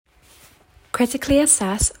critically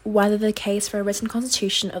assess whether the case for a written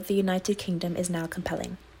constitution of the United Kingdom is now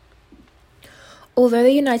compelling. Although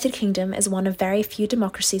the United Kingdom is one of very few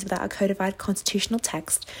democracies without a codified constitutional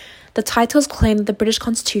text, the title's claim that the British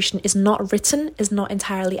Constitution is not written is not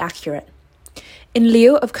entirely accurate. In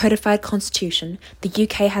lieu of codified constitution, the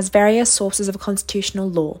UK has various sources of constitutional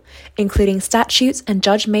law, including statutes and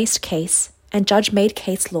judge-made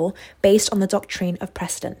case law based on the doctrine of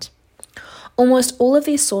precedent. Almost all of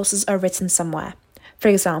these sources are written somewhere. For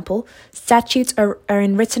example, statutes are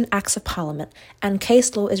in written acts of parliament, and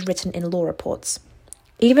case law is written in law reports.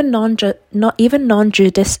 Even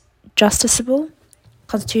non-justiciable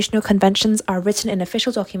constitutional conventions are written in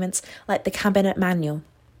official documents like the Cabinet Manual.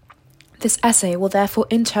 This essay will therefore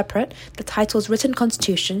interpret the title's written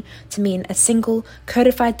constitution to mean a single,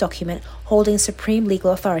 codified document holding supreme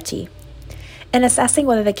legal authority. In assessing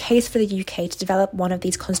whether the case for the UK to develop one of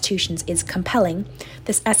these constitutions is compelling,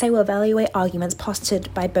 this essay will evaluate arguments posited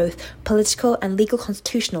by both political and legal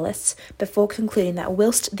constitutionalists before concluding that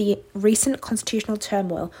whilst the recent constitutional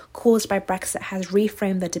turmoil caused by Brexit has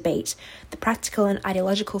reframed the debate, the practical and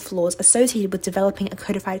ideological flaws associated with developing a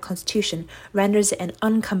codified constitution renders it an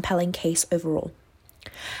uncompelling case overall.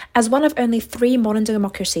 As one of only 3 modern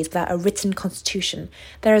democracies without a written constitution,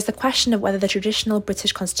 there is the question of whether the traditional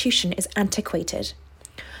British constitution is antiquated.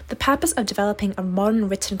 The purpose of developing a modern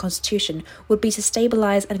written constitution would be to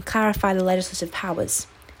stabilise and clarify the legislative powers.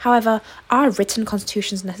 However, are written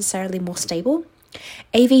constitutions necessarily more stable?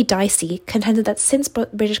 A.V. Dicey contended that since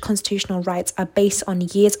British constitutional rights are based on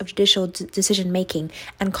years of judicial decision-making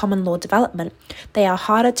and common law development, they are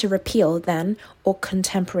harder to repeal than or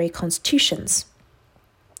contemporary constitutions.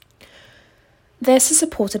 This is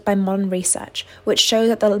supported by modern research, which shows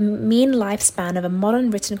that the mean lifespan of a modern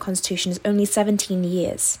written constitution is only 17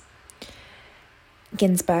 years.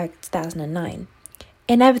 Ginsburg, 2009.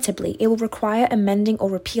 Inevitably, it will require amending or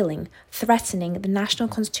repealing, threatening the national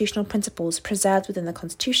constitutional principles preserved within the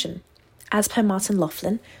Constitution. As per Martin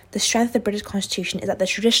Laughlin, the strength of the British Constitution is that the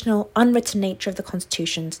traditional, unwritten nature of the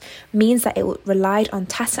constitutions means that it relied on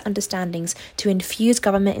tacit understandings to infuse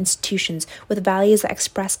government institutions with values that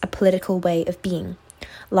express a political way of being.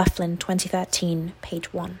 Laughlin, 2013,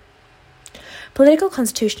 page 1. Political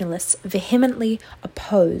constitutionalists vehemently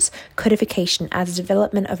oppose codification as a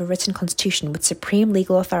development of a written constitution with supreme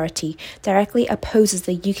legal authority directly opposes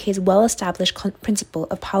the UK's well-established principle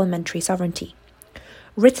of parliamentary sovereignty.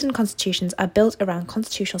 Written constitutions are built around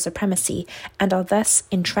constitutional supremacy and are thus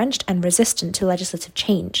entrenched and resistant to legislative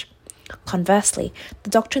change. Conversely, the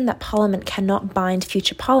doctrine that Parliament cannot bind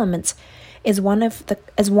future parliaments is one at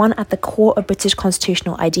the core of British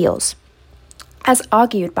constitutional ideals. As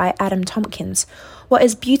argued by Adam Tompkins, what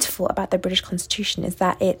is beautiful about the British Constitution is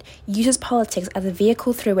that it uses politics as a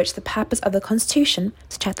vehicle through which the purpose of the Constitution,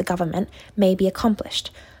 such as the government, may be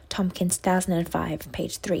accomplished. Tompkins, 2005,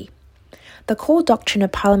 page 3. The core doctrine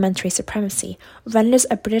of parliamentary supremacy renders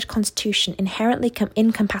a British constitution inherently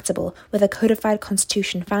incompatible with a codified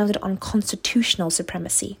constitution founded on constitutional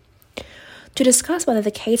supremacy. To discuss whether the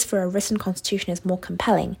case for a written constitution is more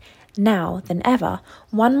compelling, now than ever,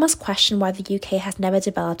 one must question why the UK has never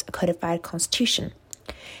developed a codified constitution.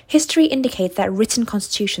 History indicates that written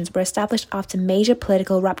constitutions were established after major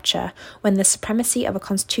political rupture when the supremacy of a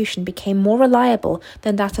constitution became more reliable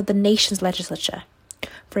than that of the nation's legislature.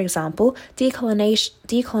 For example,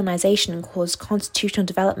 decolonization caused constitutional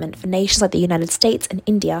development for nations like the United States and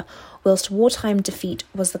India, whilst wartime defeat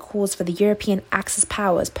was the cause for the European Axis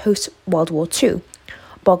powers post-World War II.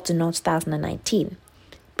 Bogdanov, 2019.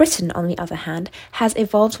 Britain, on the other hand, has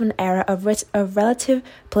evolved from an era of relative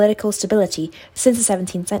political stability since the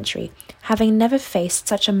 17th century, having never faced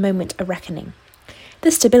such a moment of reckoning.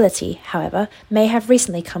 This stability, however, may have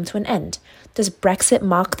recently come to an end. Does Brexit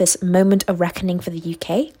mark this moment of reckoning for the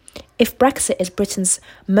UK? If Brexit is Britain's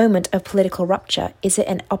moment of political rupture, is it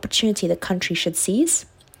an opportunity the country should seize?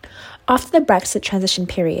 After the Brexit transition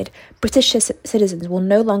period, British citizens will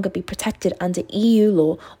no longer be protected under EU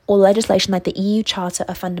law or legislation like the EU Charter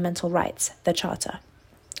of Fundamental Rights, the Charter.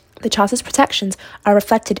 The Charter's protections are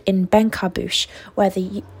reflected in Ben-Carbush,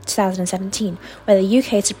 2017, where the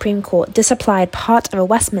UK Supreme Court disapplied part of a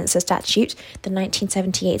Westminster statute, the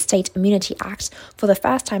 1978 State Immunity Act, for the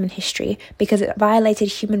first time in history because it violated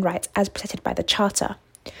human rights as protected by the Charter.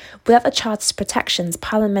 Without the Charter's protections,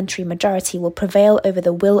 parliamentary majority will prevail over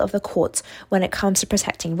the will of the courts when it comes to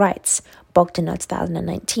protecting rights. Bogdanov,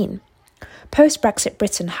 2019. Post-Brexit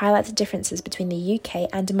Britain highlights the differences between the UK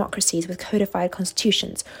and democracies with codified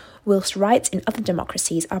constitutions, whilst rights in other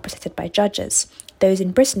democracies are protected by judges. Those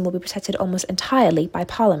in Britain will be protected almost entirely by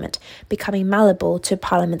Parliament, becoming malleable to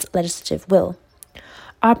Parliament's legislative will.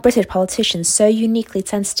 Are British politicians so uniquely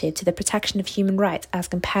sensitive to the protection of human rights as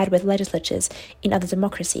compared with legislatures in other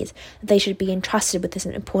democracies that they should be entrusted with this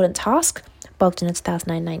important task? Bogdaner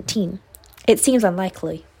 2019. It seems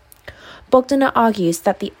unlikely. Bogdaner argues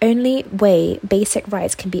that the only way basic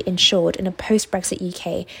rights can be ensured in a post-Brexit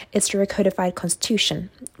UK is through a codified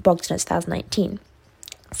constitution, Bogdaner 2019.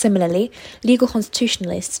 Similarly, legal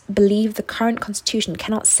constitutionalists believe the current constitution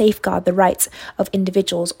cannot safeguard the rights of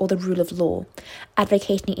individuals or the rule of law,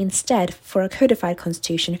 advocating instead for a codified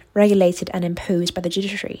constitution regulated and imposed by the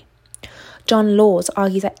judiciary. John Laws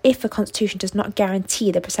argues that if a constitution does not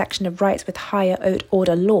guarantee the protection of rights with higher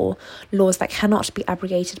order laws that cannot be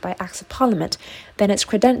abrogated by acts of parliament, then its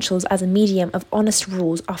credentials as a medium of honest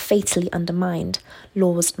rules are fatally undermined.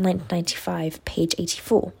 Laws 1995, page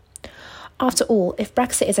 84. After all, if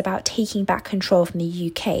Brexit is about taking back control from the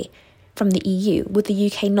EU, would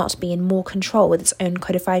the UK not be in more control with its own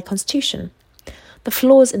codified constitution? The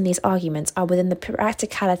flaws in these arguments are within the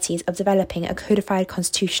practicalities of developing a codified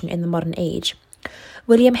constitution in the modern age.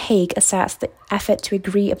 William Hague asserts that the effort to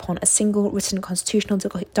agree upon a single written constitutional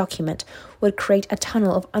document would create a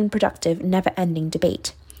tunnel of unproductive, never-ending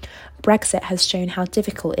debate. Brexit has shown how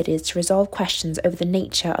difficult it is to resolve questions over the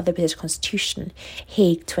nature of the British Constitution,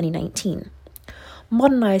 Hague 2019.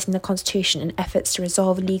 Modernising the Constitution in efforts to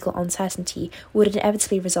resolve legal uncertainty would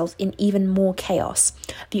inevitably result in even more chaos.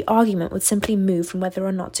 The argument would simply move from whether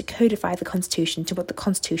or not to codify the Constitution to what the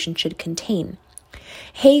Constitution should contain.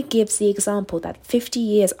 Hague gives the example that 50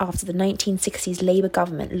 years after the 1960s Labour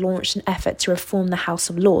government launched an effort to reform the House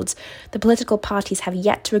of Lords, the political parties have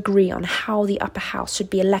yet to agree on how the upper house should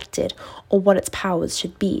be elected or what its powers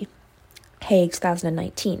should be. Hague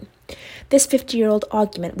 2019. This 50-year-old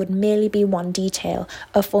argument would merely be one detail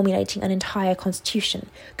of formulating an entire constitution.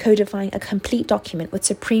 Codifying a complete document with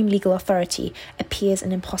supreme legal authority appears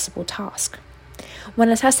an impossible task. When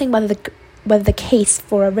assessing whether the case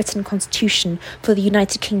for a written constitution for the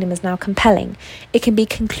United Kingdom is now compelling, it can be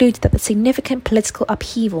concluded that the significant political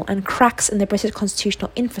upheaval and cracks in the British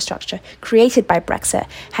constitutional infrastructure created by Brexit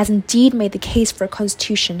has indeed made the case for a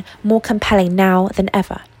constitution more compelling now than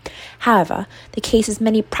ever. However, the case has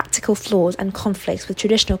many practical flaws and conflicts with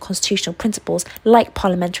traditional constitutional principles like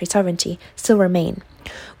parliamentary sovereignty still remain.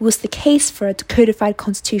 Whilst the case for a codified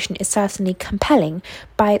constitution is certainly compelling,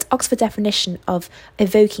 by its Oxford definition of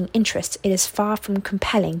evoking interest, it is far from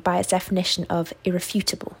compelling by its definition of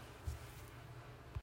irrefutable.